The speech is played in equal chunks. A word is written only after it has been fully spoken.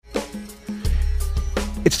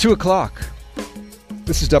It's 2 o'clock.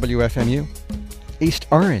 This is WFMU, East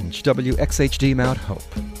Orange, WXHD Mount Hope.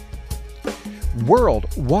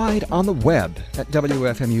 Worldwide on the web at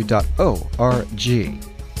WFMU.org.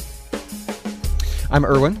 I'm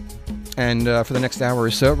Erwin, and for the next hour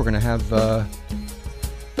or so, we're going to have a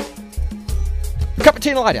cup of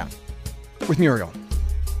tea and a lie down with Muriel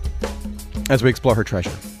as we explore her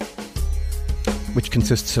treasure, which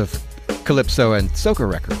consists of Calypso and Soca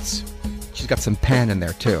records. She's got some Pan in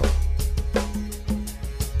there, too.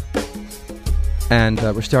 And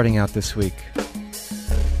we're starting out this week,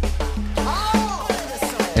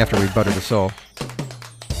 after we butter the soul,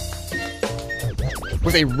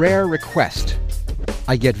 with a rare request.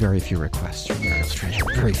 I get very few requests from Muriel's Treasure.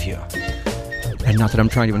 Very few. And not that I'm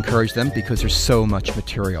trying to encourage them, because there's so much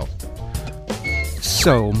material.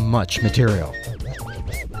 So much material.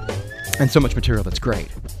 And so much material that's great.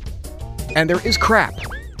 And there is crap.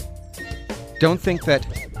 Don't think that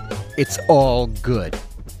it's all good.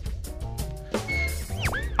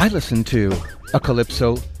 I listened to a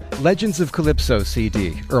Calypso, Legends of Calypso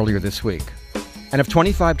CD earlier this week. And of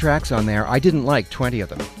 25 tracks on there, I didn't like 20 of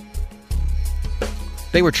them.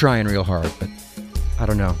 They were trying real hard, but I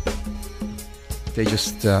don't know. They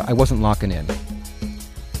just, I wasn't locking in.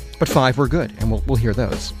 But 5 were good, and we'll hear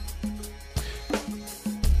those.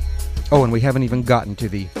 Oh, and we haven't even gotten to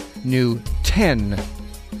the new 10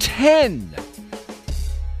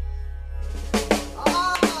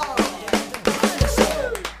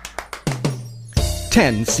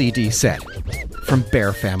 CD set from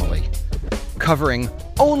Bear Family, covering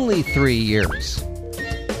only 3 years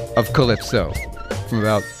of Calypso, from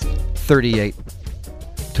about 38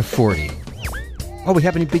 to 40. Oh, we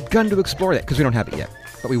haven't even begun to explore that, because we don't have it yet,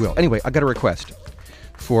 but we will. Anyway, I got a request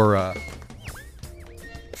for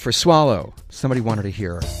Swallow. Somebody wanted to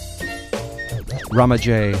hear Rama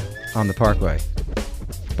J on the Parkway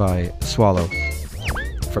by Swallow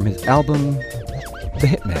from his album The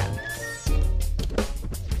Hitman.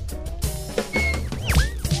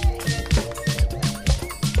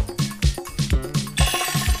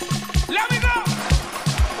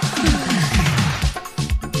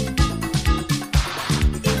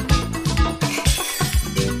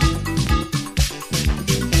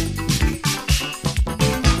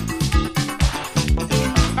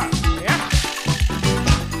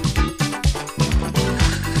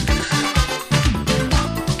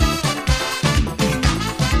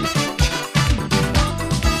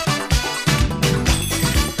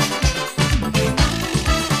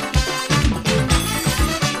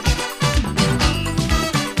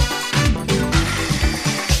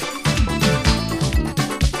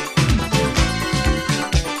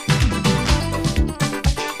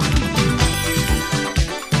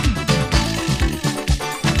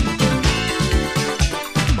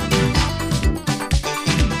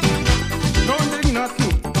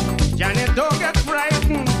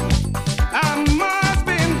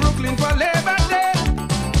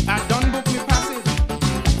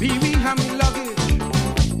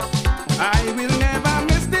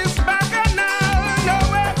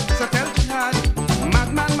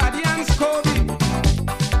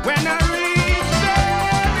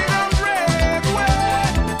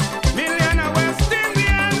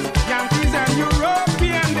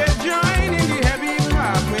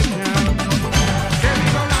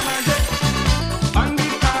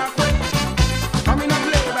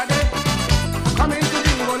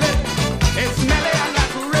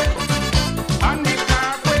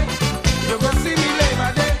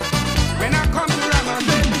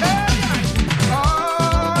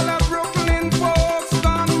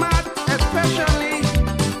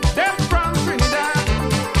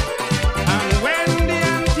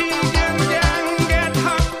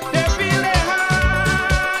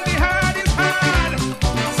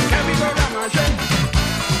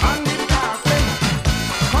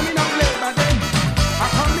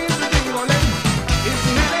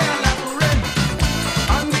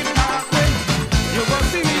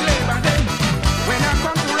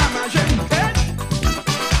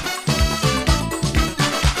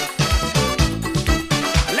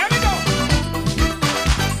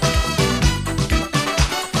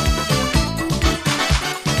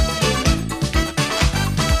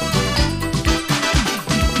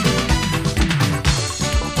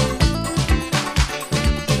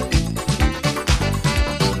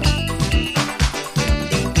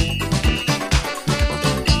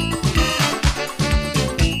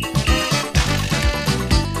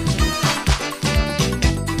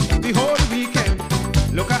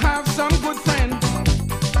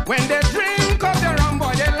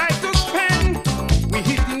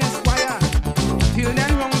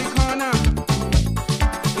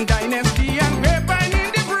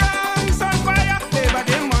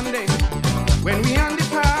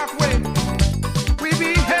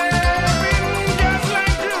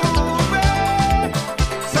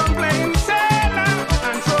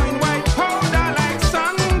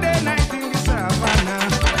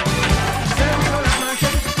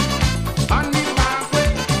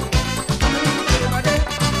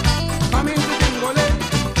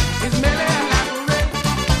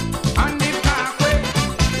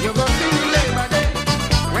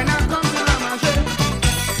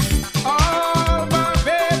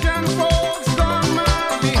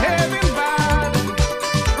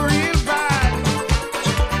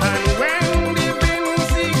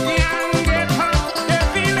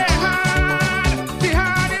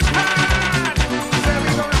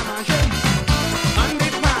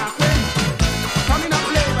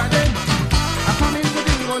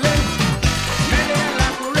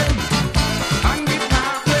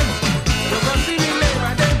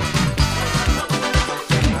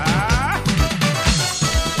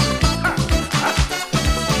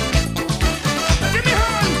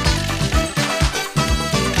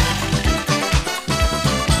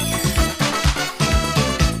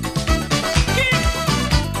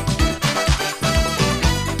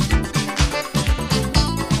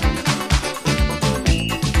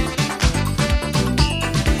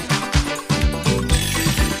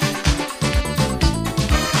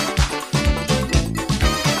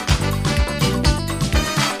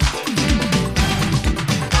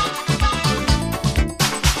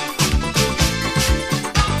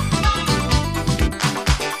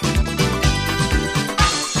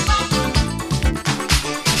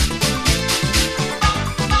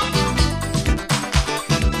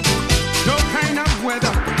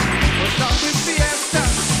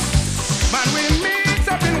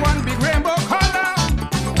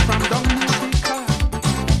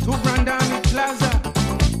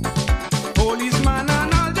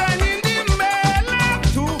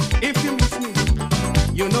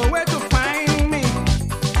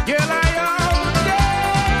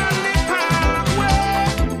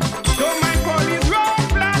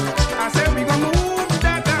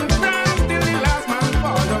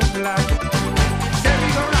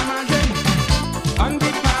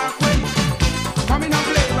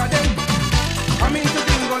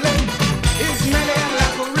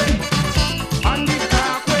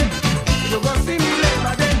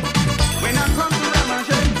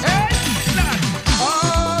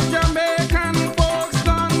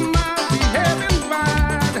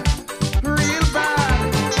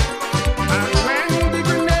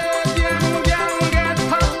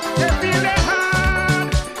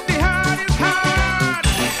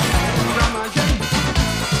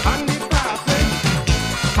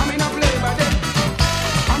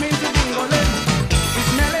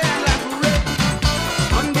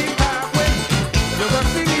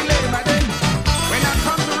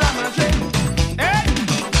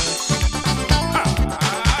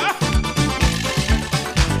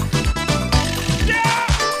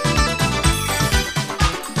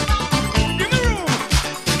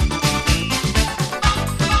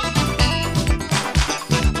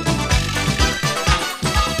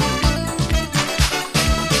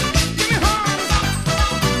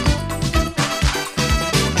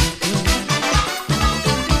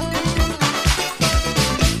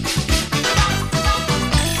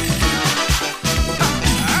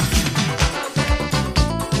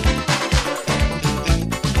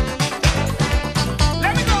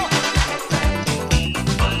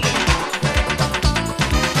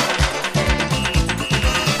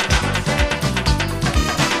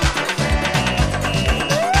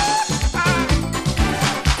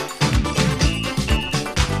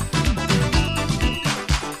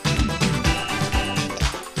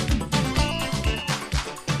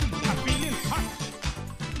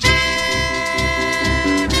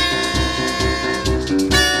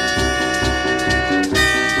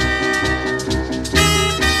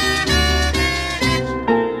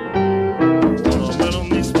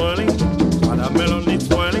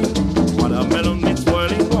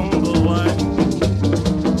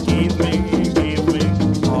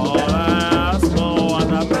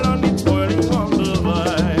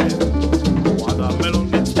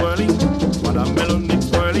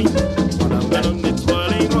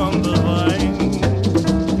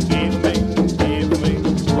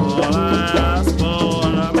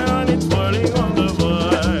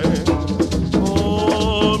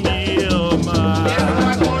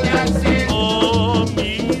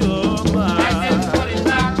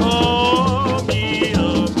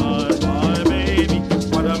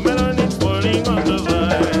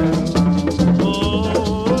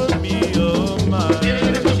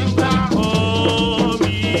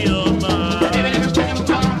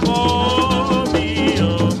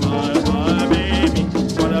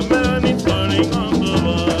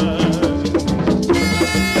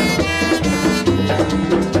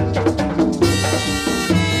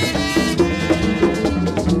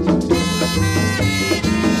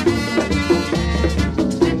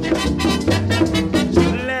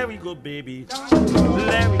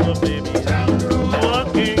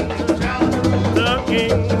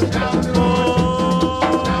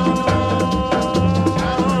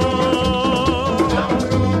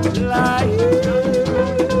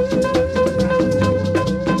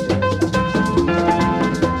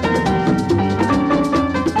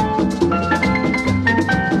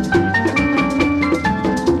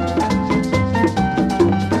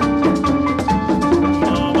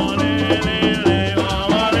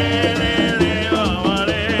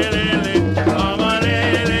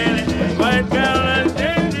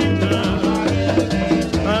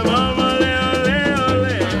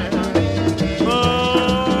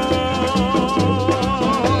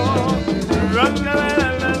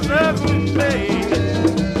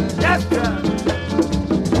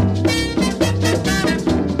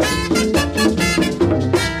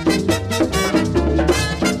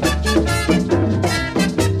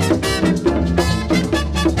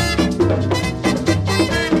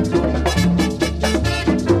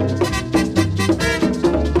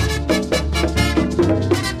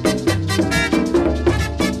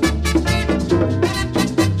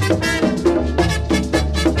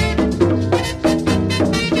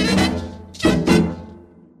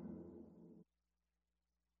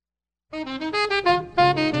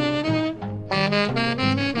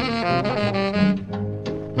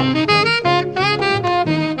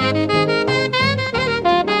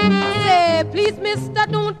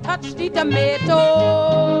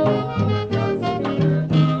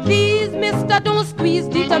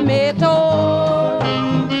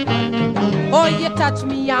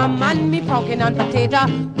 And potato,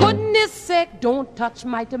 goodness sake, don't touch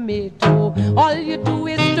my tomato. All you do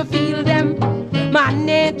is to feel them. Man,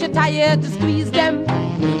 ain't you tired to squeeze them?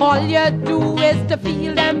 All you do is to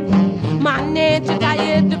feel them. Man, ain't you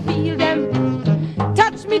tired to feel them?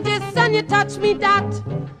 Touch me this and you touch me that.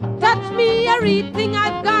 Touch me everything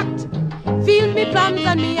I've got. Feel me plums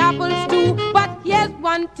and me apples too. But here's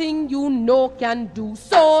one thing you know can do.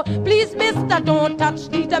 So please, mister, don't touch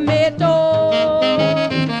the tomato.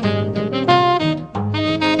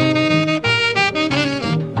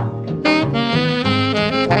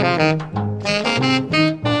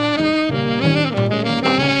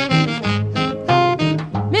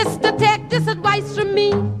 Mister, take this advice from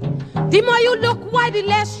me. The more you look, why the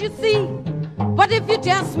less you see. But if you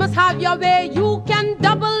just must have your way, you can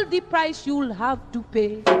double the price you'll have to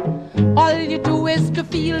pay. All you do is to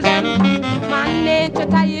feel them. Man, ain't you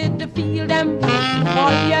tired to feel them?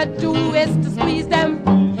 All you do is to squeeze them.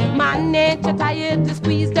 Man, ain't you tired to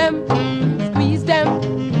squeeze them? Squeeze them,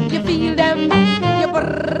 you feel them. You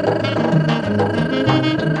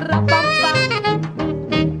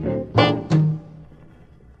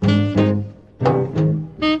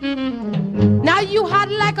Now you had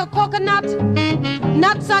like a coconut.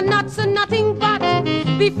 Nuts are nuts and nothing but.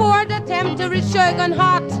 Before the tempter is sugar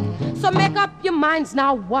hot. So make up your minds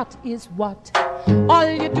now, what is what? All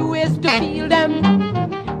you do is to feel them.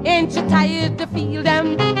 Ain't you tired to feel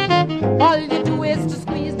them? All you do is to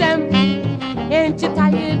squeeze them. Ain't you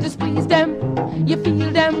tired to squeeze them? You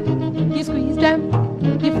feel them, you squeeze them,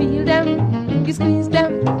 you feel them, you squeeze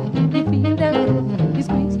them, you feel them, you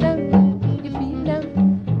squeeze them, you feel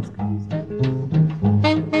them, squeeze them.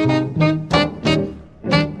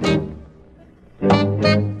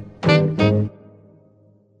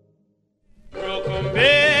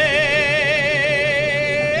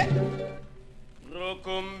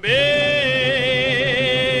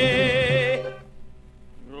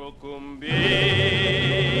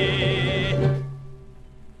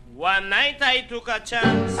 One night I took a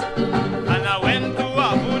chance and I went to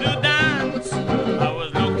a voodoo dance. I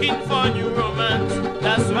was looking for new romance,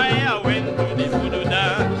 that's why I went to the voodoo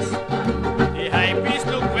dance. The high priest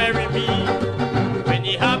looked very mean when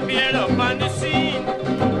he appeared up on the scene.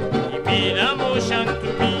 He made a motion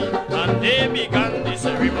to me and they began the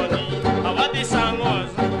ceremony. And what the song was,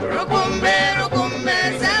 Rokumbe,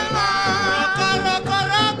 Rokumbe, Selma. Roko, roko,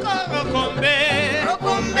 roko, rokumbe.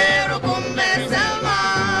 Rokumbe, rokumbe, Selma.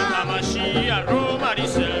 Tamashi, Aroma, di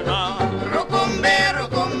Selma. Rokumbe,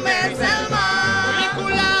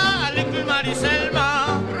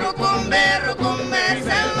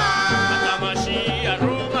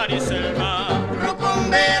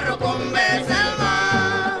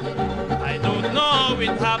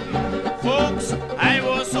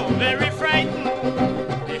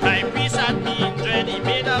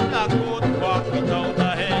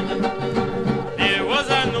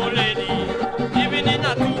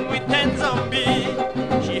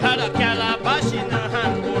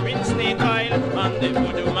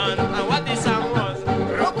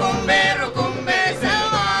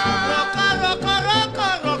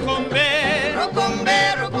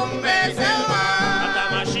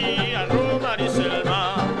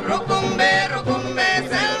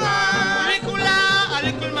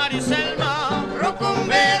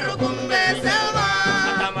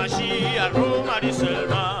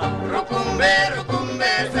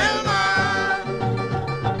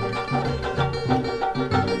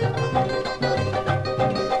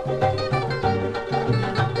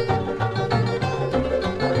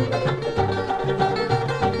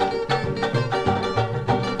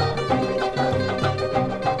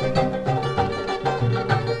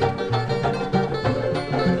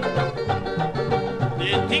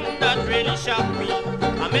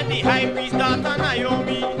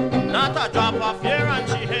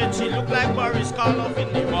 call up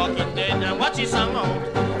in the Walking Dead and watch it song out.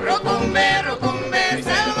 Rokumbe, Rokumbe,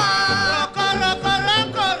 Selma. Roko, roko,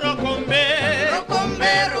 roko, rokumbe.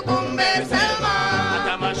 Rokumbe, Rokumbe, Selma.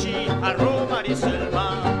 Atamashi, aroma di Selma.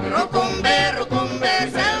 Rokumbe, Rokumbe,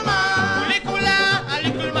 Selma. Kulikula,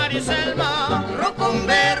 alikul mari Selma.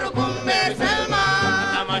 Rokumbe, Rokumbe, Selma.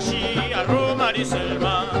 Atamashi, aroma di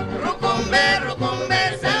Selma. Rokumbe, Rokumbe,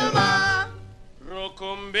 Selma.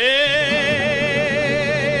 Rokumbe.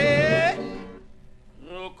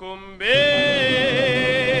 Rokumbe.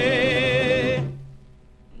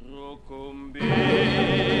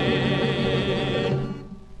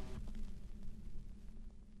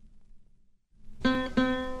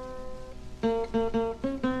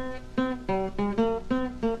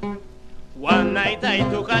 One night I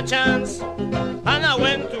took a chance and I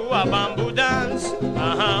went to a bamboo dance.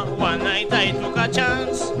 One night I took a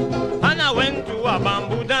chance and I went to a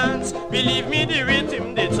bamboo dance. Believe me, the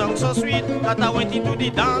rhythm did song so sweet that I went into the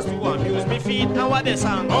dance to amuse me feet. And what they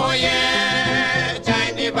sang? Oh yeah,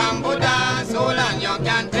 join the bamboo dance, hold on, you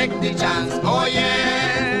can take the chance. Oh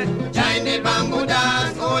yeah, join the bamboo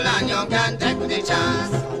dance, hold on, you can take the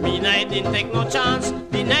chance. Me night didn't take no chance.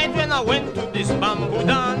 The night when I went to this bamboo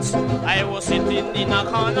dance, I was sitting in a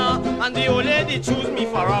corner and the old lady chose me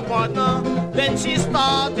for a partner. Then she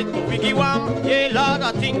started to wiggy wham. Yeah, Lord,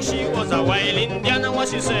 I think she was a wild Indian. And what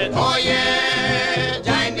she said? Oh yeah,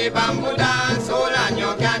 join the bamboo dance, hold on,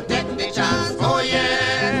 you can take the chance. Oh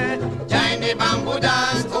yeah, join the bamboo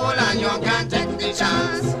dance, hold on, you can take the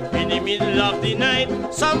chance. In the middle of the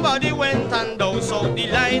night, somebody went and doused out the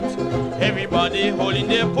light. Everybody holding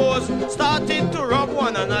their pose, started to rub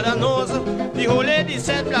one another nose. The old lady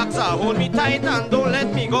said, "Blacks, hold me tight and don't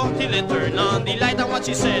let me go till they turn on the light." And what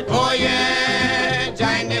she said? Oh yeah,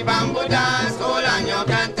 join the bamboo dance, hold on, you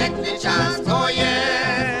can take the chance. Oh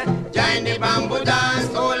yeah, join the bamboo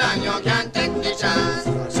dance, hold on, you can take the chance.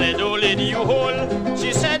 Said, "Old lady, you hold."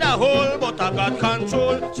 She said, "I hold, but I got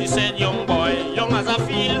control." She said, "Young boy, young as I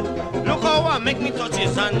feel, look how I make me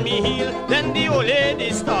touches and me heel." Then the old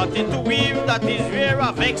lady started to weave. That is where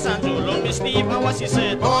I vex and roll on me sleeve. And what she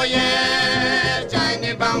said? Oh yeah, join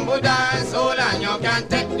the bamboo dance, hold on, you can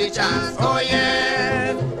take the chance. Oh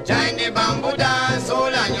yeah, join the bamboo dance,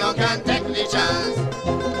 hold on, you can take the chance.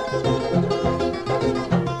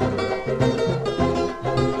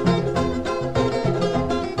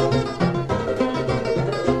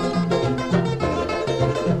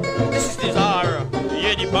 This is our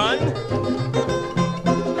Yeti band.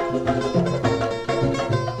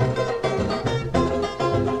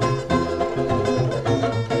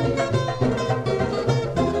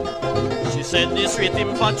 Said this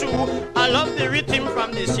rhythm for true. I love the rhythm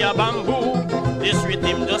from this here bamboo. This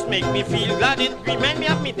rhythm just make me feel glad. It remind me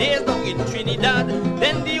of me days down in Trinidad.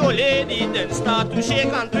 Then the old lady then start to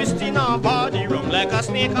shake and twist in her body room like a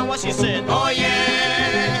snake. And what she said? Oh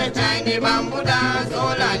yeah, join the bamboo dance,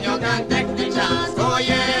 hold on, you can take the chance. Oh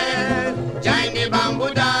yeah, join the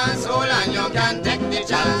bamboo dance, hold on, you can take the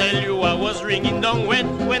chance. I tell you I was ringing down wet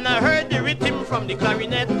when I heard the rhythm from the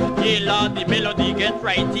clarinet. Yeah, Lord, the melody get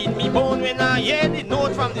right in me bone when I hear the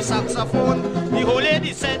note from the saxophone. The whole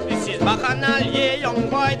lady said, "This is bacchanal, yeah, young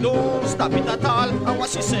boy, don't stop it at all." And what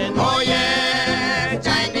she said? Oh yeah,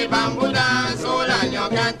 join the bamboo dance, hold on, you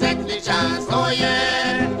can take the chance. Oh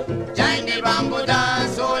yeah, join the bamboo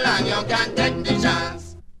dance, hold on, you can take the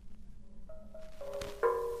chance.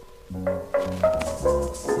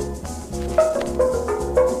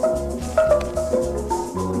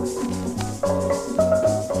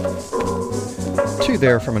 Two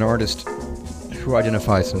there from an artist who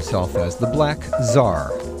identifies himself as the Black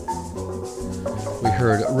Czar. We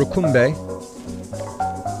heard Rukumbe,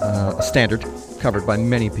 a standard covered by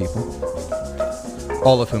many people,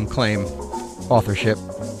 all of whom claim authorship,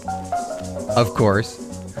 of course,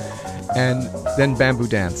 and then Bamboo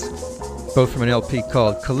Dance, both from an LP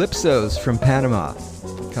called Calypsos from Panama.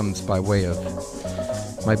 Comes by way of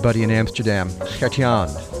my buddy in Amsterdam, Gert-Jan,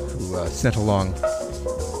 who sent along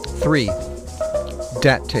 3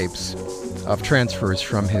 DAT tapes of transfers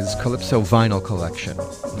from his Calypso vinyl collection.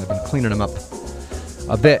 I've been cleaning them up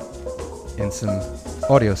a bit in some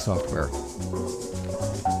audio software.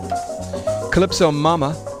 Calypso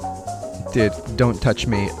Mama did Don't Touch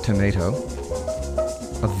Me Tomato,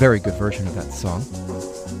 a very good version of that song.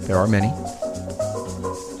 There are many.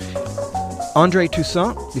 Andre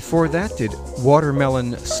Toussaint, before that, did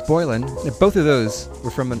Watermelon Spoilin'. Both of those were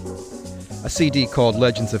from a CD called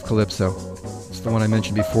Legends of Calypso. It's the one I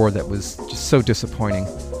mentioned before that was just so disappointing.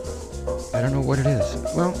 I don't know what it is.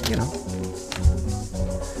 Well, you know,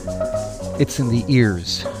 it's in the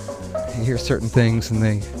ears. You hear certain things and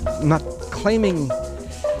I'm not claiming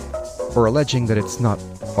or alleging that it's not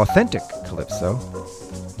authentic calypso.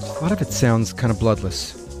 A lot of it sounds kind of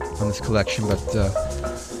bloodless on this collection, but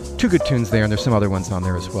two good tunes there, and there's some other ones on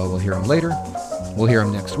there as well. We'll hear them later. We'll hear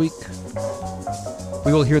them next week.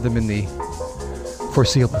 We will hear them in the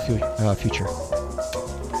foreseeable future.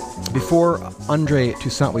 Before Andre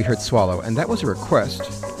Toussaint, we heard Swallow, and that was a request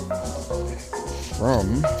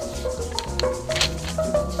from,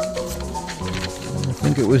 I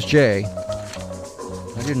think it was Jay.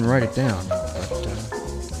 I didn't write it down, but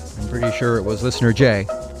I'm pretty sure it was listener Jay.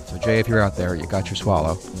 So Jay, if you're out there, you got your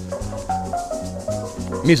Swallow.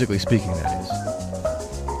 Musically speaking, that is.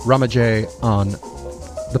 Rama J on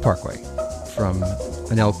the Parkway from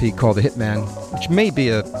an LP called The Hitman, which may be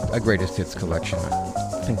a greatest hits collection.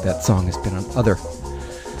 I think that song has been on other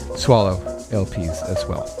Swallow LPs as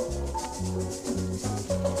well.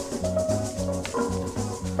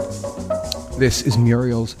 This is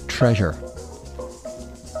Muriel's Treasure,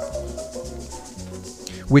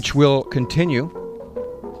 which will continue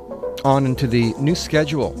on into the new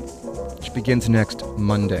schedule, which begins next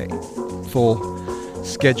Monday. Full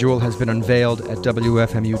schedule has been unveiled at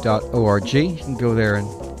wfmu.org. You can go there and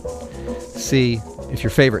see if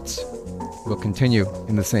your favorites will continue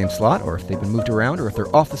in the same slot, or if they've been moved around, or if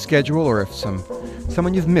they're off the schedule, or if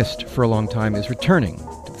someone you've missed for a long time is returning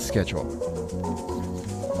to the schedule.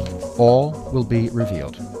 All will be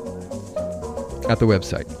revealed at the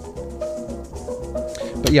website.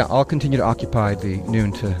 But yeah, I'll continue to occupy the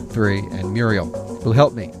noon to 3, and Muriel will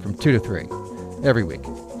help me from 2 to 3 every week.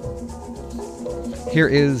 Here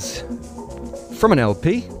is, from an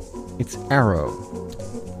LP, it's Arrow.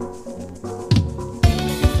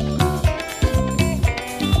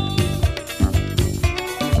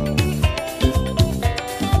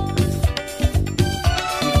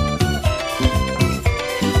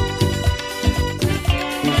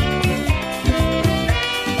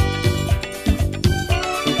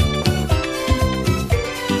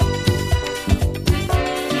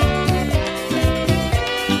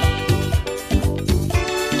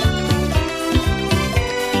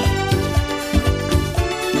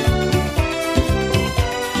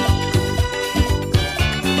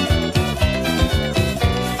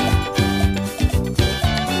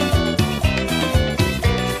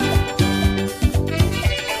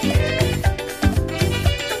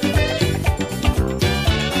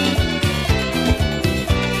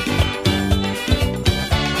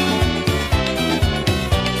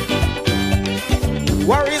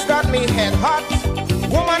 Worries got me head hot.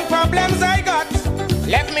 Woman problems I got.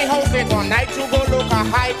 Left me house late one night to go look a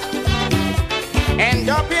hike. End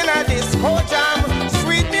up in a disco jam.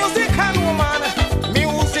 Sweet music and woman.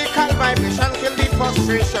 Musical vibration kill the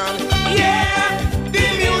frustration. Yeah, the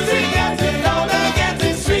music getting louder,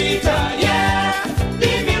 getting sweeter. Yeah,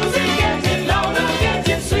 the music getting louder,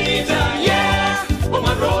 getting sweeter. Yeah,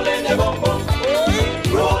 woman rolling the bum bum.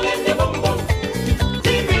 Rolling the bum bum.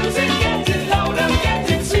 The music getting louder,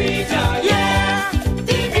 getting sweeter. Yeah,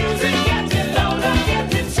 the music getting louder,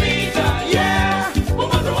 getting sweeter. Yeah,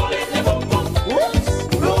 woman rolling the bum bum.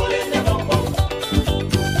 Rolling the bum bum.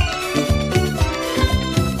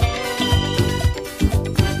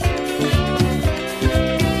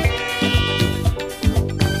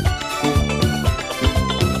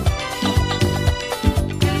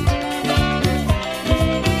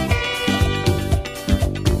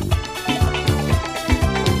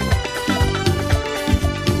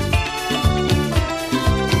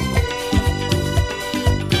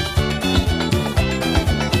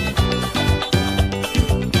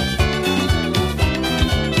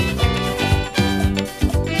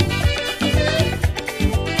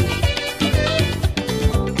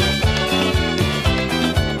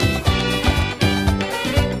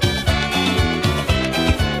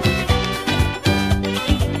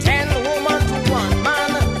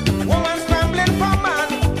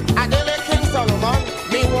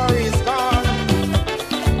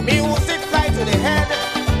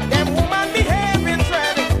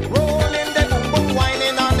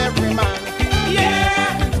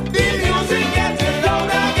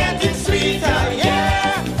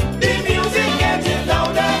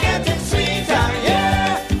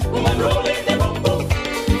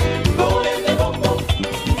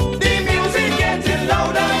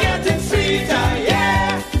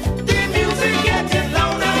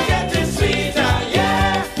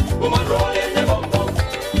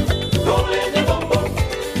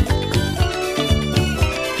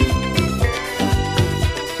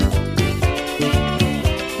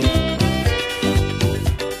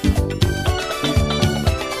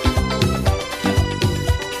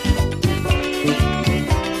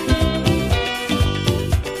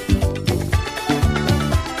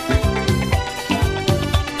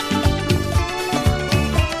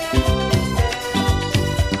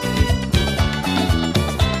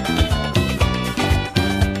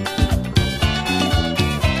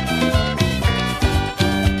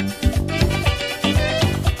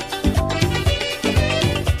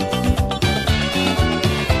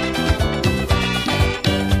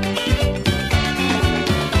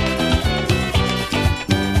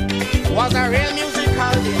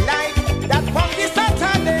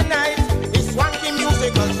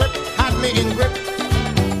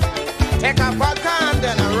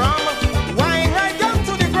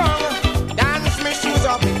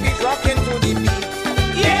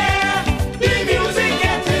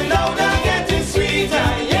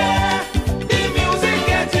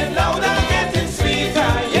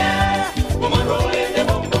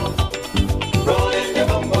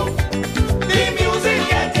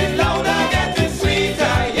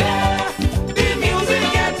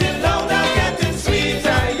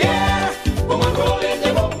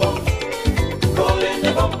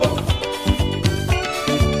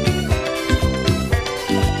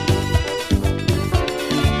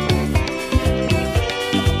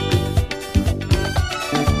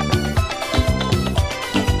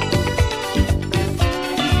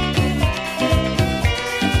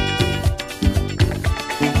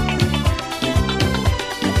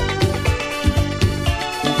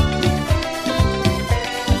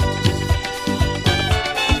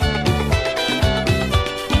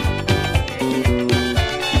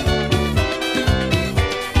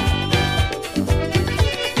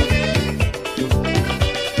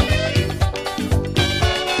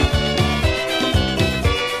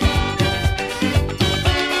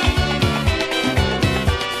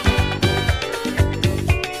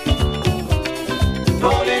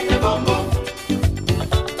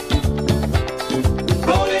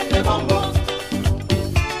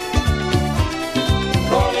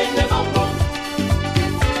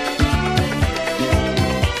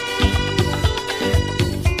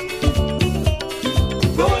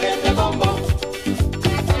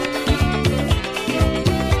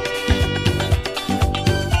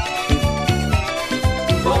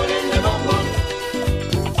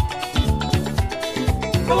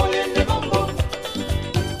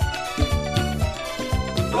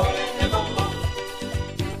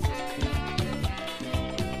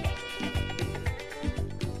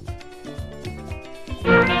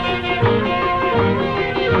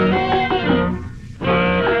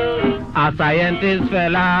 A scientist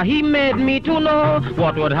fella, he made me to know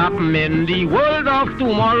what would happen in the world of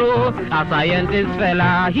tomorrow. A scientist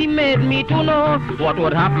fella, he made me to know what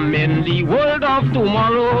would happen in the world of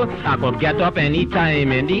tomorrow. I could get up any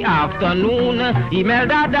time in the afternoon.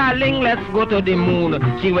 Imelda, darling, let's go to the moon.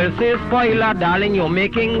 She will say, spoiler, darling, you're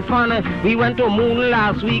making fun. We went to moon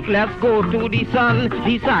last week, let's go to the sun.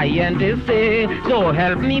 The scientists say, so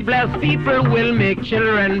help me bless, people will make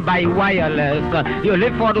children by wireless. You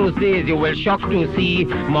live for those days, you will shock to see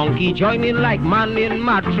monkey joining like man in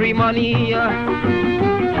matrimony.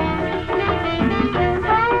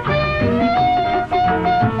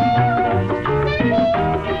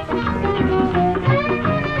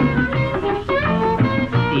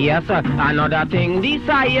 Yes, another thing the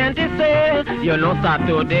scientists say, you know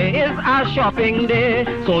Saturday is a shopping day.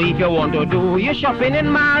 So if you want to do your shopping in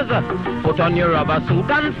Mars, put on your rubber suit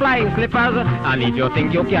and flying slippers. And if you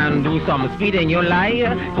think you can do some speeding, you lie.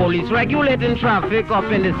 Police regulating traffic up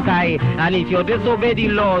in the sky. And if you disobey the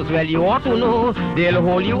laws, well, you ought to know they'll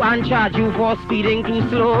hold you and charge you for speeding too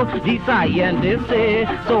slow. The scientists say,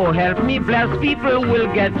 so help me bless, people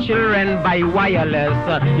will get children by wireless.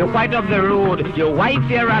 You're quite up the road, your wife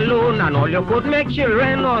here alone, and all you could make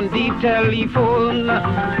children on the telephone.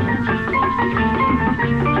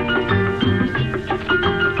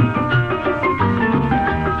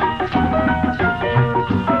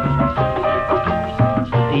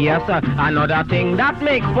 Yes, another thing that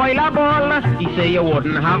makes spoiler ball. He say you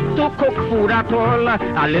wouldn't have to cook food at all.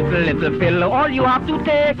 A little pill, all you have to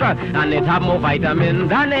take, and it have more vitamins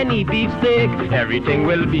than any beefsteak. Everything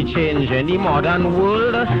will be changed in the modern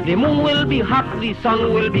world. The moon will be hot, the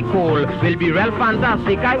sun will be cold. Will be real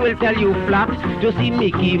fantastic, I will tell you flat. To see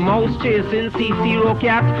Mickey Mouse chasing Cicero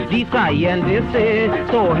cat. The scientists say,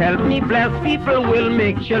 so help me bless, people will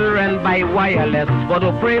make children by wireless. But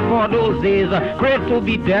to pray for those days, pray to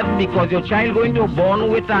be dead, because your child going to born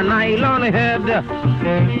with a nylon head.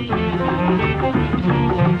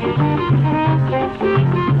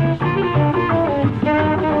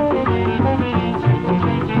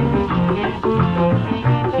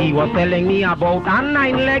 He was telling me about a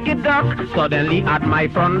nine-legged duck. Suddenly at my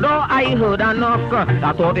front door I heard a knock.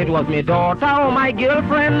 I thought it was my daughter or my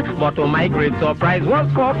girlfriend, but to my great surprise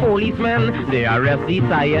was 4 policemen. They arrest the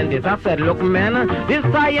scientist. I said, look men, this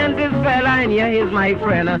scientist fella and here is my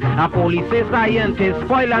friend. A police say scientist,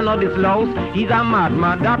 spoiler not this louse. He's a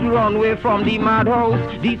madman that run away from the madhouse.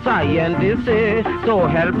 The scientist say, so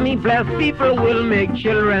help me bless, people will make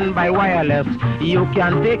children by wireless. You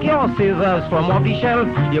can take your scissors from off the shelf.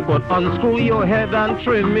 You could unscrew your head and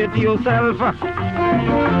trim it yourself.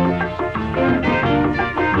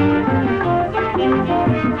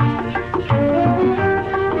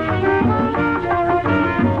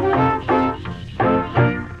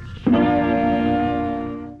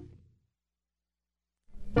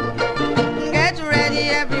 Get ready,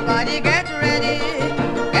 everybody, get ready.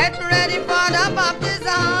 Get ready for the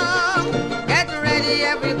baptism. Get ready,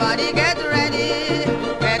 everybody, get ready.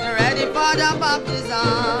 Get ready for the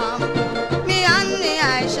baptism. Me and the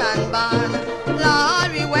Aishan band,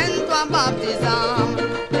 Lord, we went to a baptism.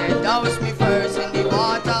 They doused me first in the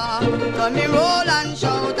water. Then me roll and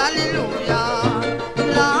shout hallelujah.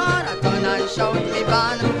 Lord, I turn and shout me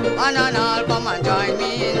band. One and all come and join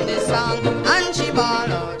me in this song. And she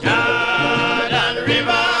ball out. Jordan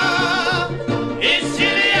River is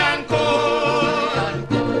chilly and cold.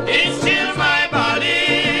 It's still my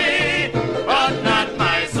body, but not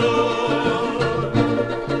my soul.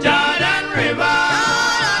 Jordan River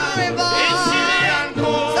is chilly and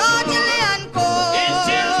cold. So chilly and cold. It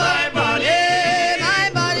chills my body, Yeah, my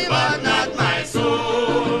body, but not my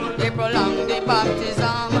soul. They prolong the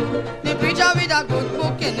baptism. The preacher with a good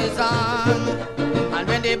book in his hand. And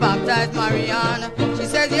when they baptized Marianne, she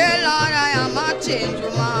says, yeah, Lord, I am a changed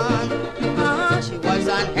woman. She was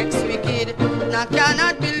an ex-wicked, and I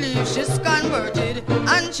cannot believe she's converted.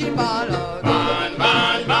 And she bawled out, Born,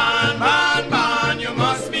 born, born, born, born, you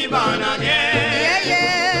must be born again. yeah,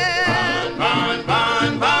 yeah. Born,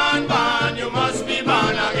 born, born, born, you must be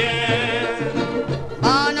born again.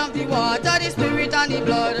 Born of the water, the spirit, and the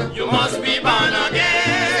blood. You must be born Say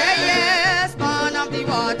again. yes, born of the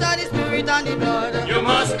water, the spirit, and the blood. You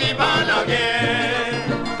must be born again.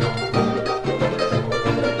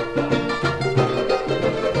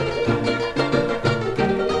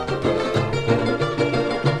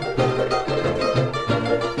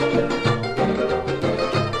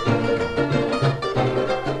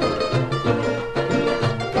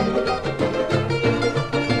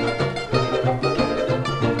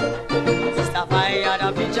 Sister Fi had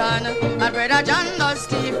a vision, and Brother John does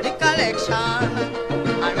thief the collection.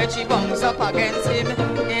 And when she bumps up against him.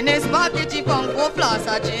 In his pocket he found 4 flasks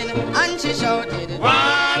of gin, and she shouted,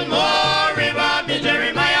 one more river, me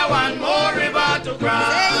Jeremiah, one more river to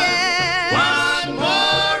cross. say yes. One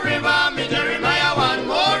more river, me Jeremiah, one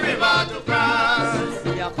more river to cross.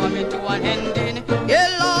 We are coming to an ending. Yeah,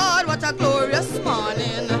 Lord, what a glorious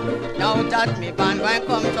morning. Now that me band going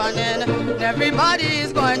come to an end, everybody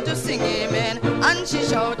is going to sing amen. And she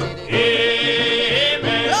shouted,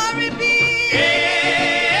 Amen. glory be.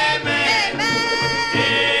 Amen.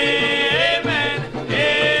 Amen.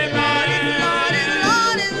 Amen. Lord is,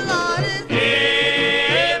 Lord is, Lord is.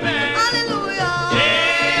 Amen. Hallelujah.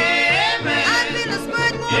 Amen. I feel the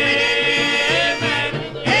Spirit moving in me.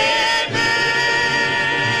 Amen. Amen.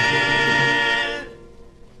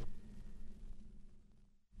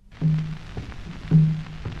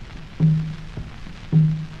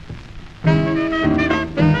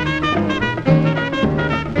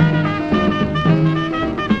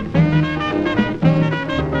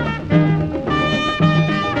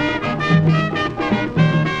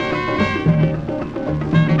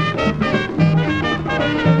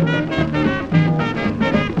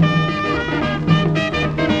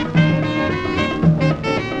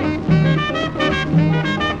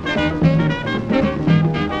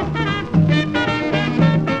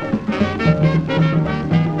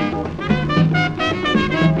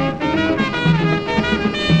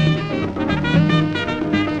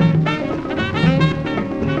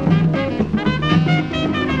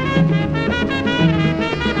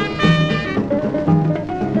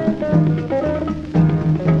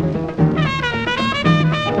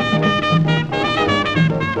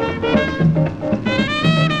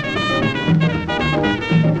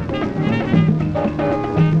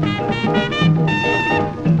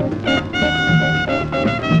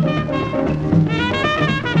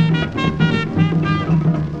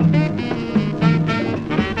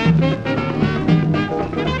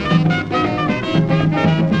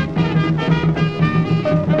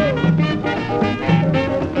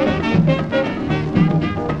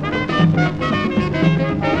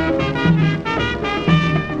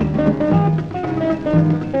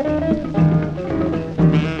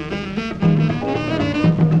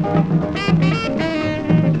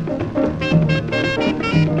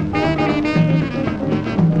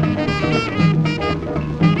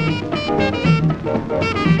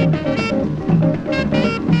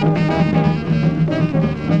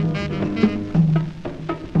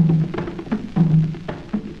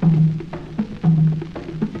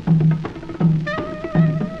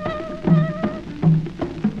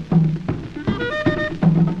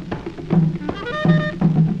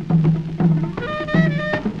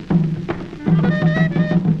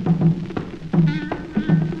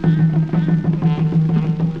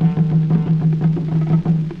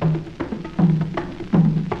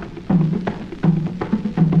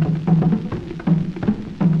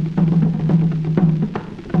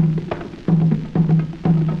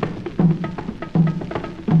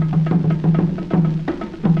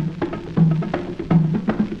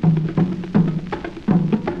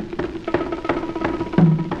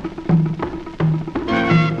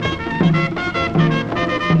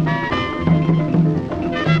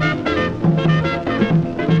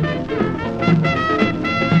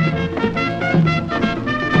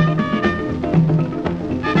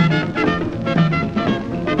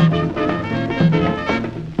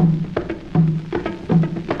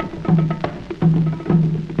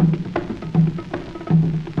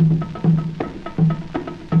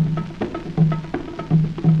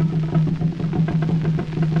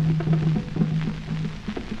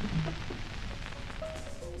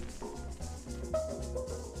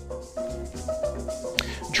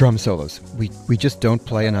 Drum solos. We just don't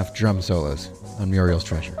play enough drum solos on Muriel's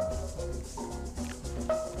Treasure.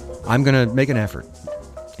 I'm going to make an effort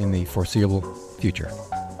in the foreseeable future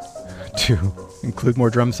to include more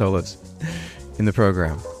drum solos in the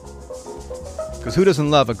program. Because who doesn't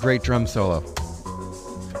love a great drum solo?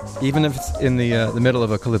 Even if it's in the middle of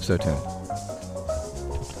a calypso tune.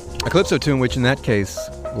 A calypso tune which in that case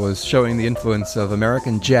was showing the influence of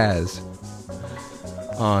American jazz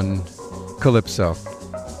on calypso.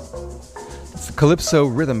 It's the Calypso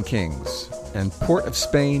Rhythm Kings and Port of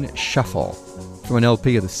Spain Shuffle from an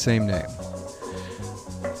LP of the same name.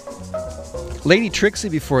 Lady Trixie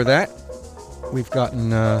before that. We've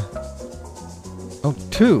gotten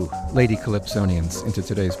two Lady Calypsonians into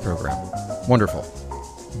today's program. Wonderful.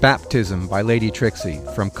 Baptism by Lady Trixie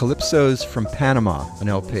from Calypsos from Panama, an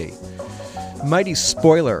LP. Mighty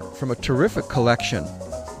Spoiler from a terrific collection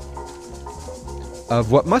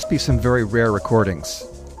of what must be some very rare recordings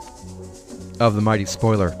of the Mighty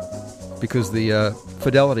Spoiler because the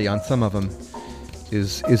fidelity on some of them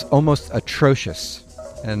is almost atrocious,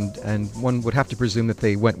 and one would have to presume that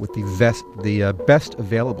they went with the best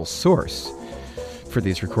available source for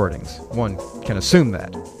these recordings. One can assume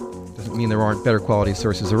that. Doesn't mean there aren't better quality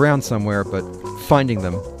sources around somewhere, but finding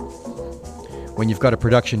them when you've got a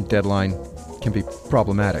production deadline can be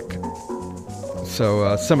problematic.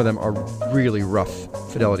 So some of them are really rough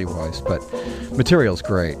fidelity-wise, but material's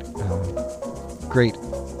great. A great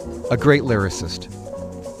lyricist.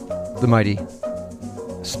 The mighty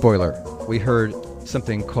Spoiler. We heard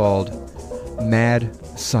something called Mad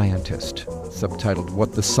Scientist, subtitled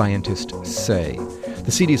What the Scientists Say.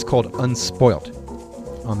 The CD is called Unspoilt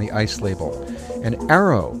on the Ice label. And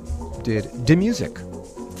Arrow did De Music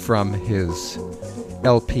from his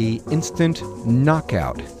LP Instant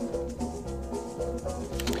Knockout.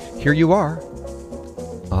 Here you are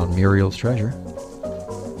on Muriel's Treasure,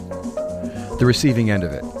 the receiving end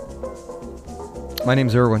of it. My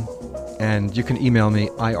name's Irwin, and you can email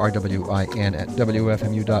me,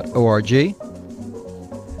 irwin@wfmu.org.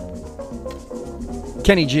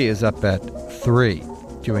 Kenny G is up at 3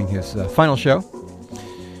 doing his final show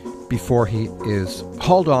before he is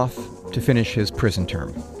hauled off to finish his prison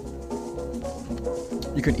term.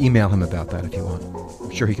 You can email him about that if you want.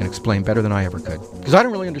 I'm sure he can explain better than I ever could, because I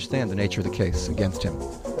don't really understand the nature of the case against him.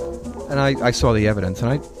 And I saw the evidence,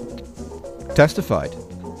 and I testified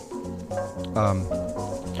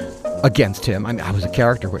against him. I mean, I was a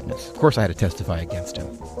character witness. Of course I had to testify against him.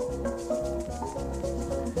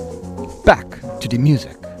 Back to the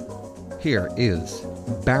music. Here is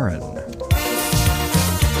Baron.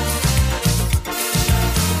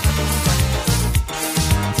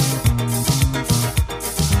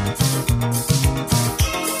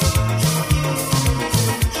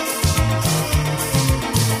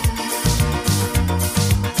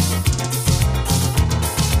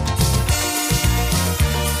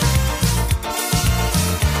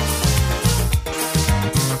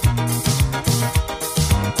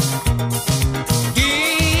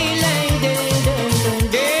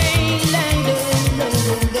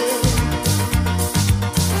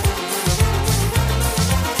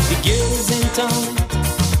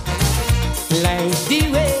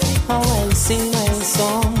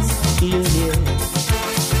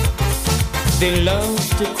 They love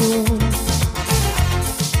to cool.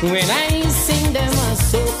 When I sing them a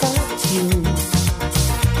soca tune.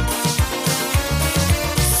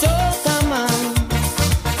 So come on,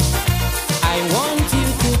 I want you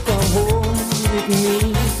to come home with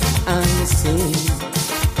me and sing.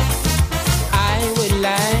 I would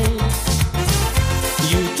like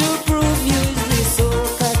you to prove you're the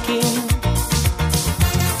soca king.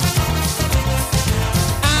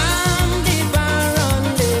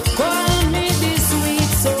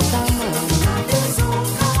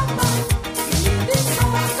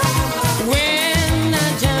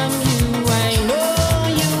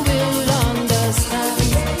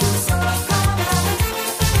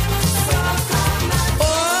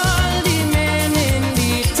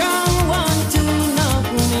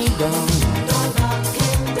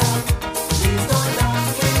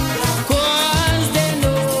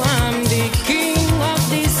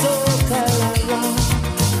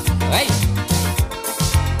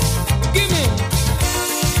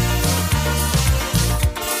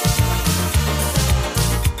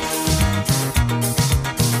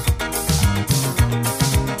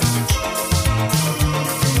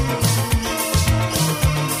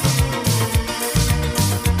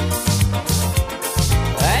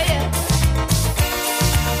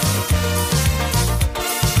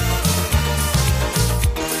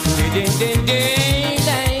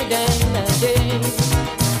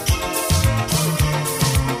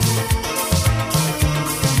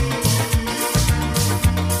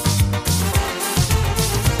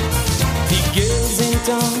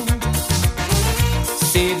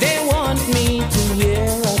 Say they want me to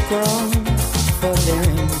wear a crown for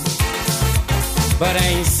them, but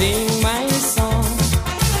I sing my song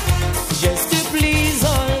just to please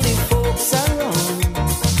all the folks around.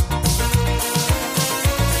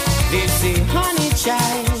 They say, honey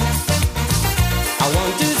child, I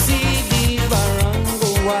want to see the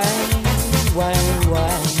barango why?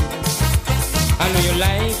 I know you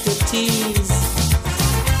like to tease,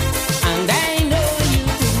 and I know you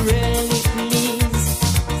could really please.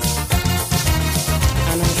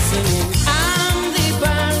 And I'm singing, I'm the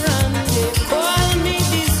Baron, they call me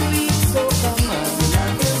the sweet soca man.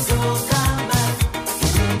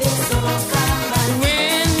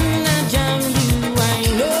 When I jam you, I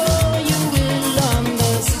know you will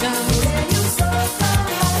understand.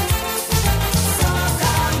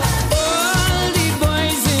 All the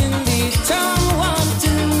boys in the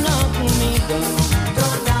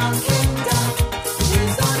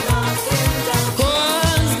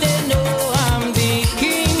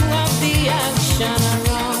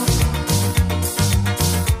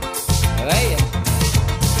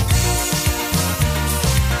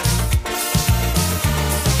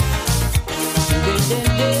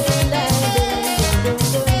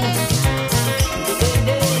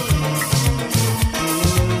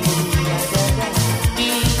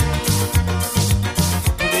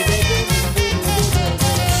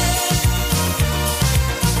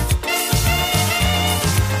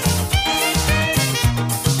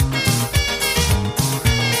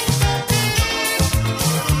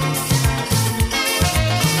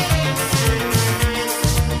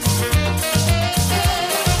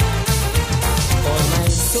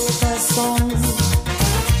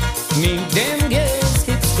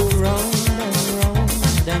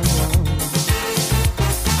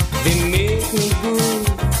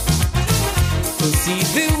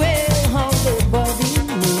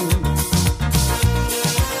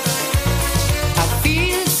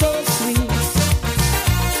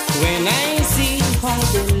When I see how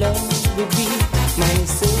they love the beat, my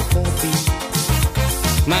soca beat,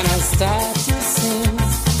 man, I start to sing,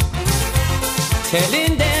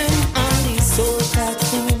 telling them I'm the soca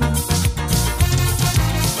king.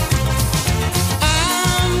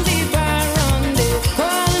 I'm the baron, they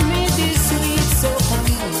call me the sweet soca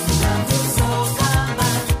man. I'm the soca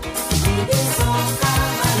man, the soca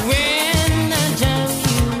man. When I jam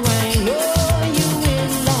you, I know you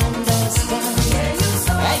will understand. Yeah, you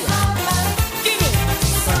soca man. Give it.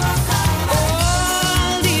 Soca man.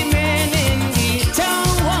 All the men in the town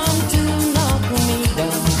want to knock me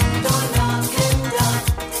down. Don't knock him down.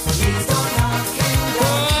 Please don't knock him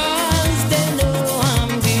down. 'Cause they know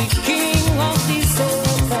I'm the king of the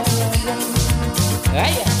soca land.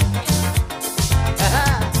 Hey.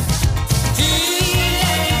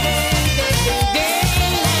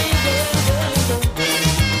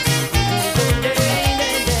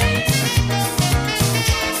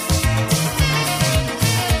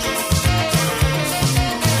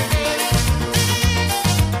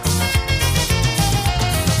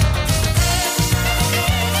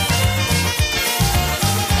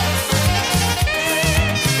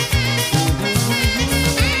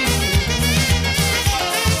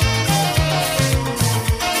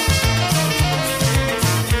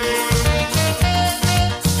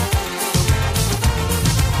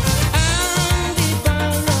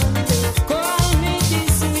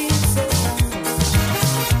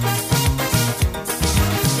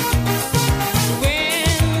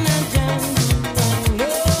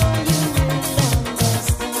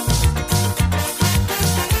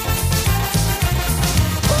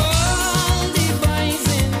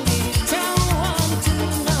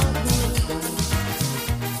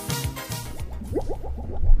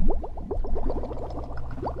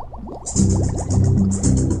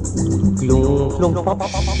 Klung pop,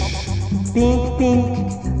 pink pink,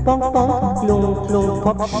 bonk bonk, klung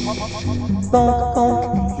pop, bonk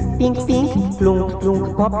bonk, pink pink,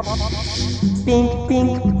 klung pop, pink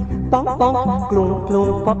pink, bonk bonk,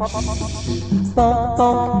 klung pop, bonk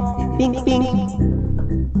bonk, pink pink.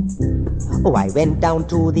 Oh, I went down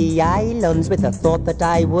to the islands with the thought that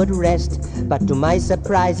I would rest, but to my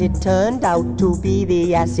surprise it turned out to be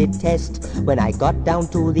the acid test. When I got down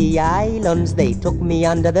to the islands, they took me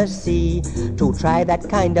under the sea to try that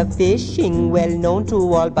kind of fishing well known to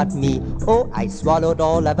all but me. Oh, I swallowed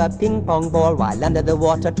all of a ping pong ball while under the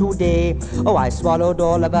water today. Oh, I swallowed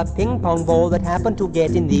all of a ping pong ball that happened to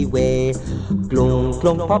get in the way. Glung,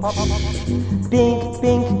 glung, pop, pink,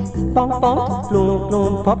 pink, bonk, bonk, glung,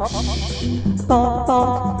 glung, pop, bonk,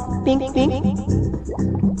 bonk, pink, pink.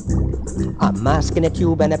 A mask in a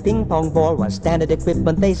tube and a ping pong ball was standard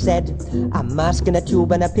equipment, they said. A mask in a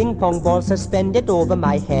tube and a ping pong ball suspended over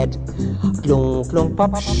my head. Glung, glung,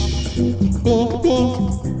 pop, pink, pink,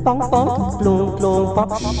 bonk, bonk, glung, glung, pop,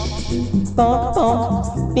 bonk,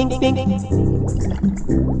 bonk, pink, pink.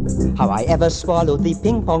 How I ever swallowed the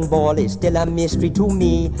ping pong ball is still a mystery to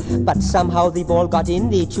me, but somehow the ball got in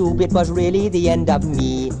the tube, it was really the end of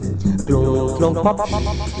me. Glung, glung, pop,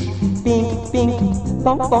 pink, pink,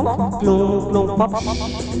 bonk, bonk, glung, glung, pop,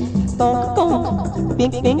 bonk, bonk,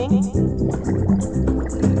 pink, pink.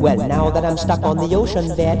 Well, now that I'm stuck on the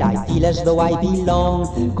ocean bed, I feel as though I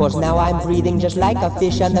belong, 'cause now I'm breathing just like a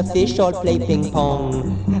fish and the fish all play ping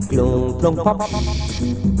pong. Glung, glung, pop,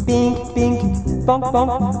 pink, pink, bonk,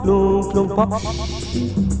 bonk, glung, glung, pop,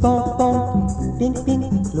 bonk, bonk, pink, pink,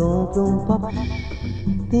 glung, glung, pop,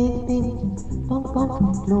 pink, pink, bonk, bonk,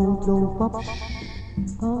 glung, glung, pop,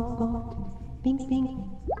 bonk, bonk, pink, pink.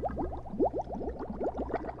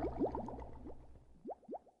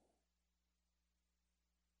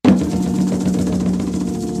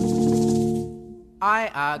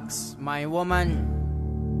 I ask my woman,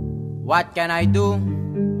 what can I do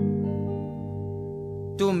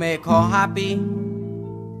to make her happy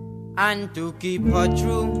and to keep her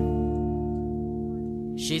true?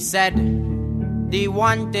 She said, the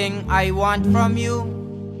one thing I want from you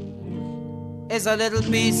is a little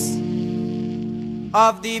piece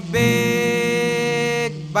of the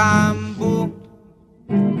big bamboo.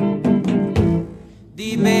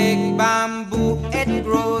 The big bamboo, it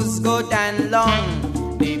grows good and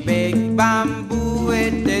long. The big bamboo,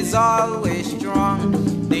 it is always strong.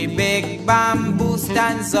 The big bamboo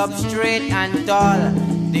stands up straight and tall.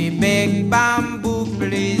 The big bamboo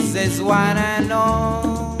pleases one and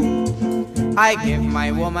all. I give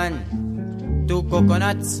my woman 2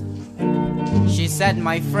 coconuts. She said,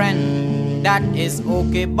 my friend, that is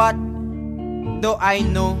okay, but though I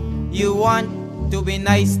know you want to be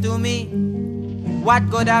nice to me, what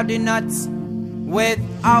good are the nuts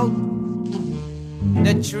without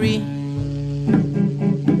the tree?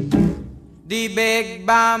 The big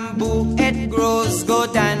bamboo, it grows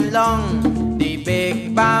good and long. The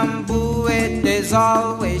big bamboo, it is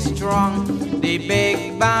always strong. The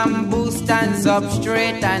big bamboo stands up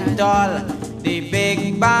straight and tall. The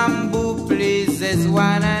big bamboo pleases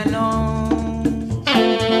one and all.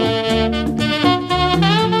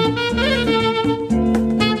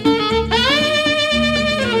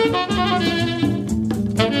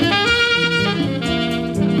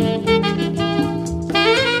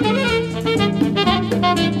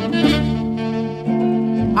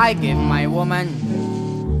 I give my woman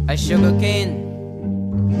a sugar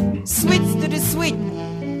cane, sweets to the sweet,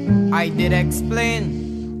 I did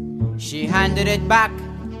explain. She handed it back,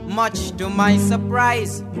 much to my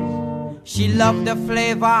surprise. She loved the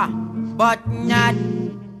flavor, but not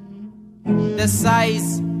the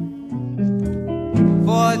size.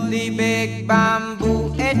 For the big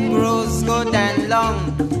bamboo, it grows good and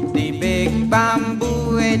long. The big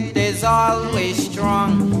bamboo, it is always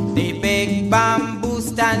strong. The big bamboo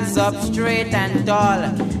stands up straight and tall.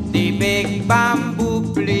 The big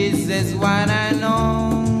bamboo pleases one and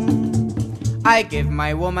all. I give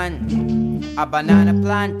my woman a banana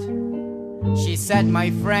plant. She said,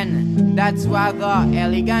 my friend, that's rather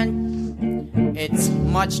elegant. It's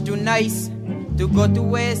much too nice to go to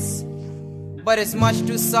waste, but it's much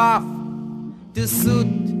too soft to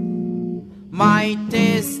suit my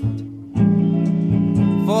taste.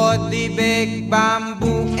 For the big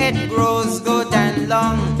bamboo, it grows good and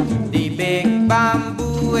long. The big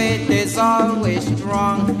bamboo, it is always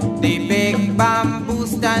strong. The big bamboo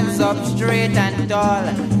stands up straight and tall.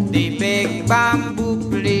 The big bamboo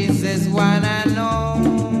pleases one and all.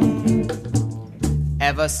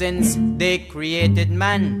 Ever since they created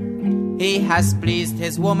man, he has pleased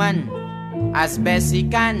his woman as best he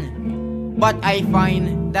can. But I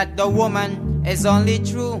find that the woman is only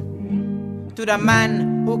true to the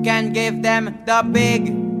man who can give them the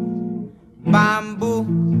big bamboo.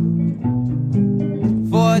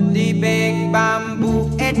 For the big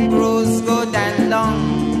bamboo, it grows good and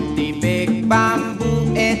long. The big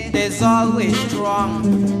bamboo, it is always strong.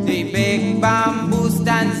 The big bamboo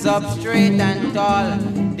stands up straight and tall.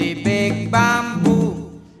 The big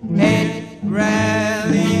bamboo, it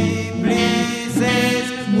really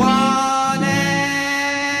pleases one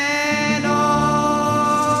and all.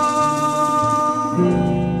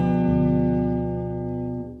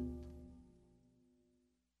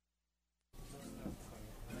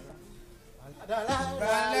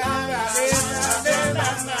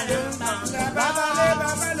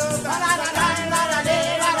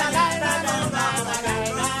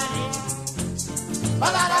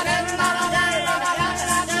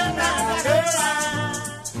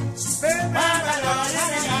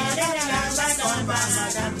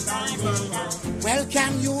 Well,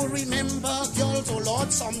 can you remember, girls, oh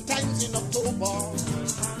Lord, sometimes in October,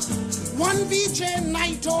 one VJ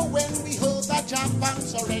night, oh, when we heard that Japan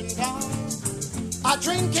surrender, a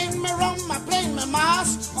drink in me rum, a playing me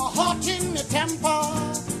mask, a hot in me temper.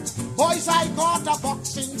 Boys, I got a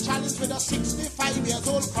boxing challenge with a 65 years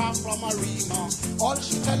old crop from Arima. All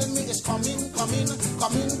she telling me is come in,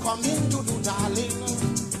 to do darling.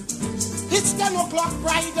 It's 10 o'clock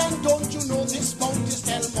bright and don't you know this boat is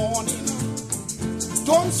till morning.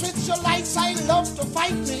 Don't switch your lights, I love to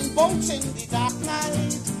fight in boats in the dark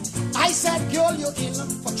night. I said, girl, you're in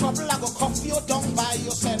for trouble, I go cuff you down by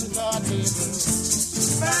your center table.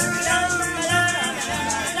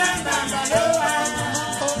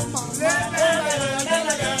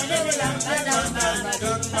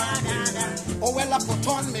 Oh, well, I put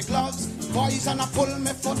on me gloves, boys, and I pull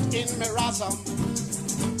me foot in me rasm.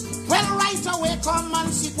 Well, right away, come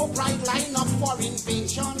and see for bright line up for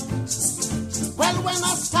invasion. Well, when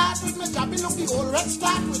I start with my job, look, the old red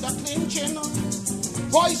start with a clinching.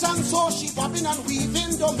 Boys and so she bobbing and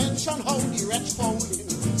weaving, don't mention how the wretch folding.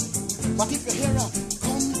 But if you hear her,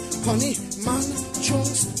 come, honey, man,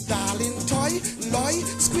 chunks, darling, toy, loy,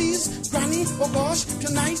 squeeze, granny, oh gosh,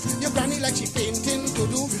 tonight, your granny like she fainting to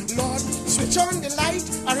do. Lord, switch on the light,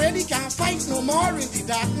 I really can't fight no more in the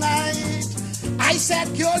dark night. I said,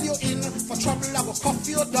 girl, you're in for trouble, I will cuff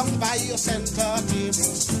you down by your center table.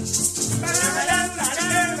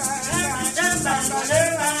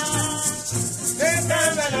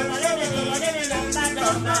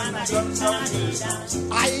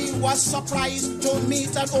 I was surprised to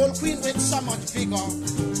meet an old queen with so much vigor.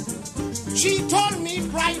 She told me,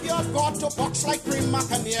 pride you've got to box like Prim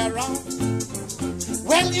Macanera.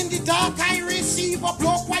 Well, in the dark I receive a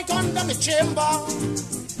blow quite under my chamber.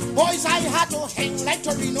 Boys, I had to hang like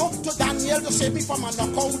Torino to Daniel to save me from a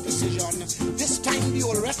knockout decision. This time the the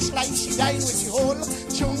old wretch like she dying with the whole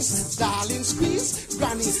chunks, darling squeeze,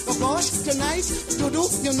 granny, oh gosh, tonight, do,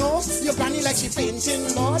 you know, your granny like she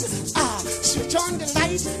fainting, Lord. Switch on the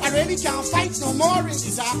light, I really can't fight no more in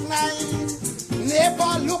the dark night.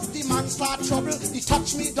 Neighbor, look, the man start trouble, he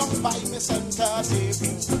touch me down by me center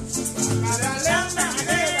table.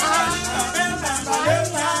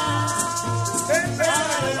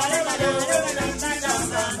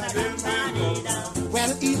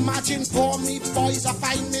 Well, imagine poor me boys, I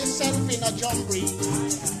find myself in a jamboree.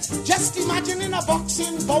 Just imagine in a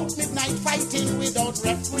boxing bout, midnight fighting without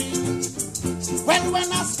referee. Well,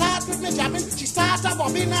 when I start with me jamming, she start a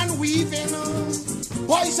bobbing and weaving.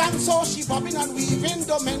 Boys and so she bobbing and weaving,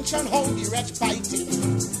 don't mention how the wretch fighting.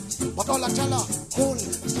 But all I tell her, hold,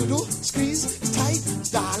 do, squeeze, tight,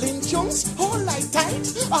 darling chunks, hold like tight.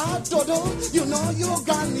 Dodo, you know your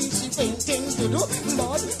granny, she fainting, do,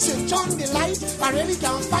 Lord, switch on the light, I really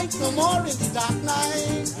can't fight no more in the dark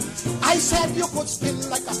night. I said you could spin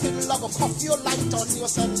like a fiddle, I go cough your light on your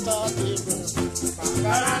center table.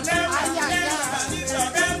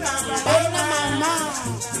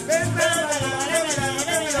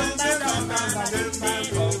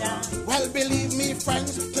 Well, believe me,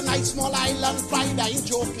 friends, tonight Small Island Pride, I ain't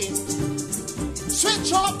joking.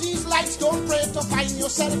 Switch off these lights, don't pray to find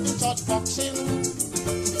yourself in church boxing.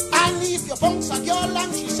 I leave your bones a girl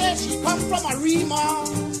and she says she come from a Rima.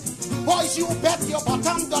 Boys, you bet your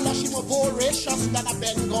bottom dollar she more voracious than a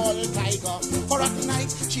Bengal tiger. For at night,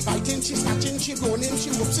 she biting, she snatching, she groaning, she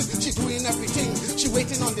whoopsing, she doing everything. She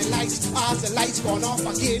waiting on the lights, as the lights gone off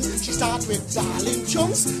again. She start with darling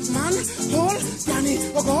chunks, man, hold, granny,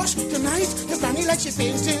 oh gosh, tonight, your granny like she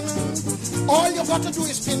fainting. All you got to do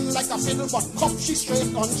is spin like a fiddle, but cup she straight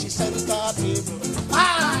on, she center table.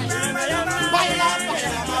 Aye, baila,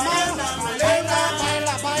 baila, mama, baila,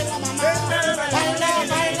 baila, baila, mama, baila,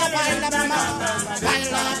 baila, baila, mama,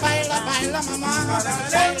 baila, baila, baila, mama, baila, baila, baila, mama,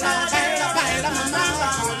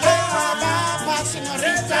 baba,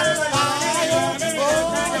 señorita, ay, oh,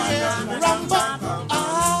 yeah, rumba,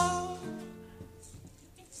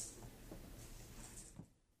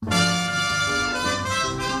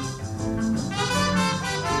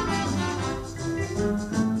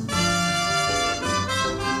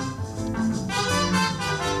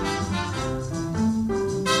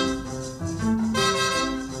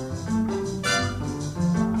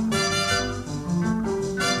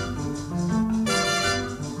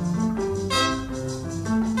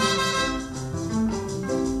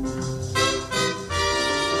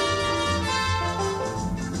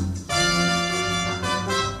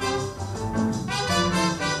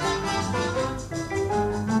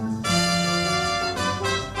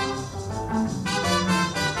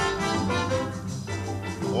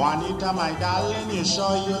 Juanita, my darling, you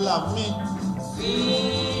sure you love me?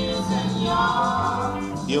 Si, senor.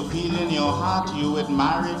 You feel in your heart you would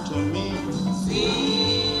marry to me?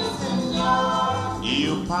 Si, senor.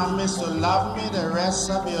 You promise to love me the rest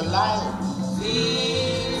of your life?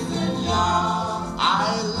 Si, senor.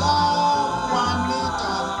 I love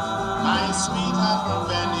Juanita, my sweetheart from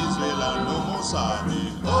Venezuela, no more sorry.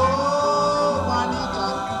 Oh, Juanita,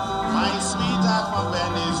 my sweetheart from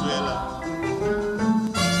Venezuela.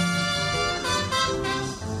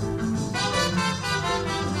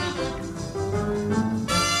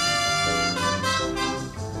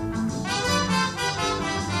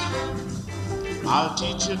 I'll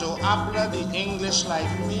teach you to habla the English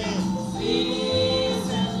like me. Si,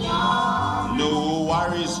 senor. No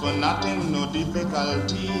worries for nothing, no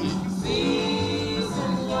difficulty. Si,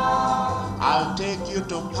 senor. I'll take you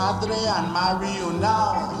to Padre and marry you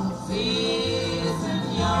now. Si,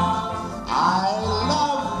 senor. I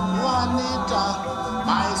love Juanita,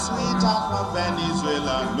 my sweetheart from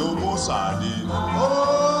Venezuela, no more sardine.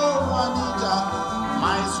 Oh, Juanita,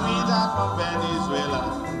 my sweetheart from Venezuela.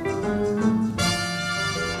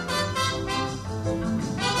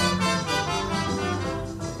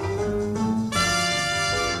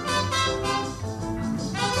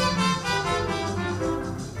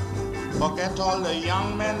 Forget all the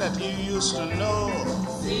young men that you used to know.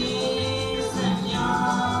 Si,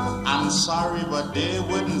 senor. I'm sorry, but they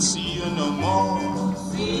wouldn't see you no more.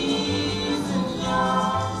 Si,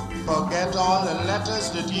 senor. Forget all the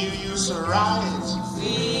letters that you used to write.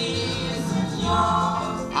 Si,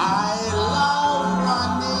 senor. I love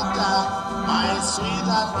Juanita, my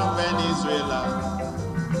sweetheart from Venezuela.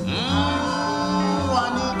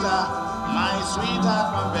 Juanita, my sweetheart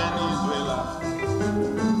from Venezuela.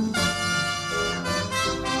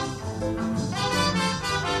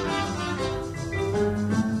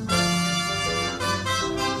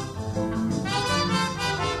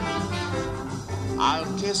 I'll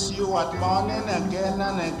kiss you at morning again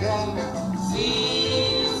and again.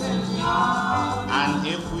 Si, senor. And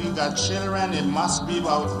if we got children, it must be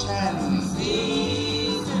about 10.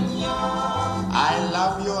 Si, senor. I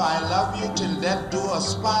love you till death do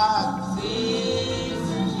us part. Si,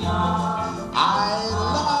 senor. I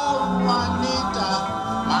love Juanita,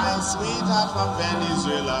 my sweetheart from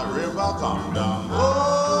Venezuela. River come down.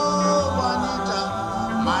 Oh, Juanita,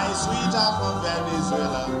 my sweetheart from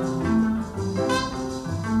Venezuela.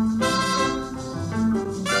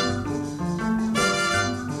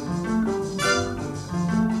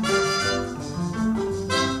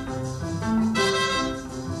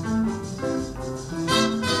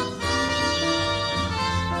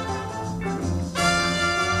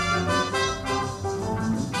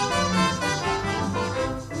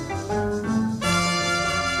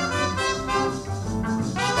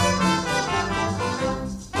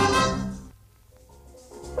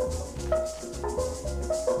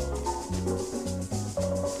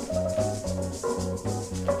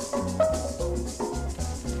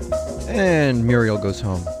 And Muriel goes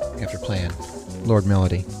home after playing Lord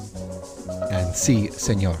Melody and Si,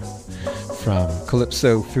 Senor from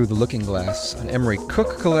Calypso Through the Looking Glass, an Emery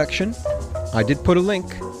Cook collection. I did put a link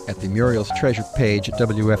at the Muriel's Treasure page at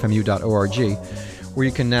wfmu.org, where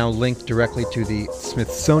you can now link directly to the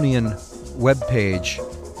Smithsonian webpage,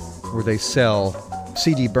 where they sell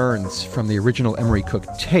CD burns from the original Emery Cook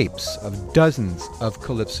tapes of dozens of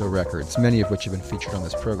Calypso records, many of which have been featured on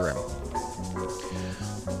this program.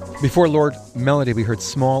 Before Lord Melody, we heard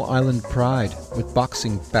Small Island Pride with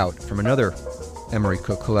Boxing Bout from another Emery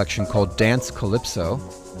Cook collection called Dance Calypso.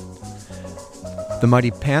 The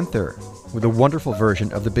Mighty Panther with a wonderful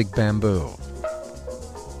version of The Big Bamboo.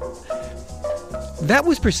 That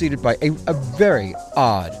was preceded by a very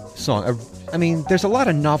odd song. I mean, there's a lot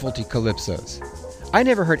of novelty calypsos. I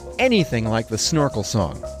never heard anything like the Snorkel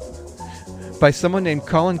Song by someone named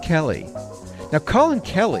Colin Kelly. Now, Colin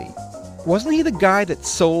Kelly, wasn't he the guy that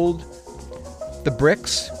sold the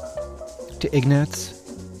bricks to Ignatz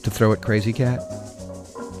to throw at Crazy Cat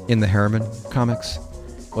in the Harriman comics?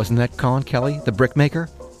 Wasn't that Colin Kelly, the brick maker?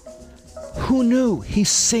 Who knew? He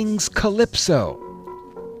sings calypso.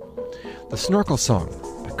 The Snorkel Song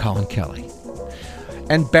by Colin Kelly.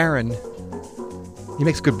 And Baron, he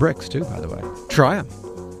makes good bricks too, by the way. Try them.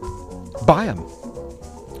 Buy them.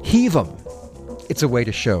 Heave them. It's a way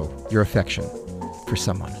to show your affection for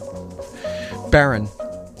someone. Baron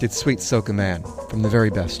did Sweet Soca Man from the very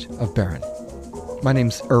best of Baron. My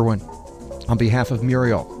name's Irwin. On behalf of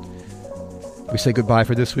Muriel, we say goodbye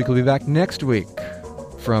for this week. We'll be back next week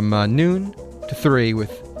from noon to 3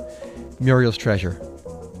 with Muriel's Treasure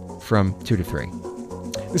from 2 to 3.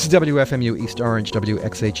 This is WFMU East Orange,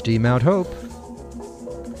 WXHD Mount Hope.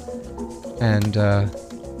 And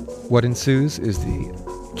what ensues is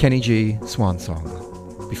the Kenny G swan song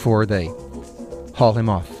before they haul him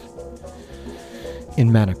off in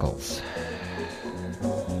manacles.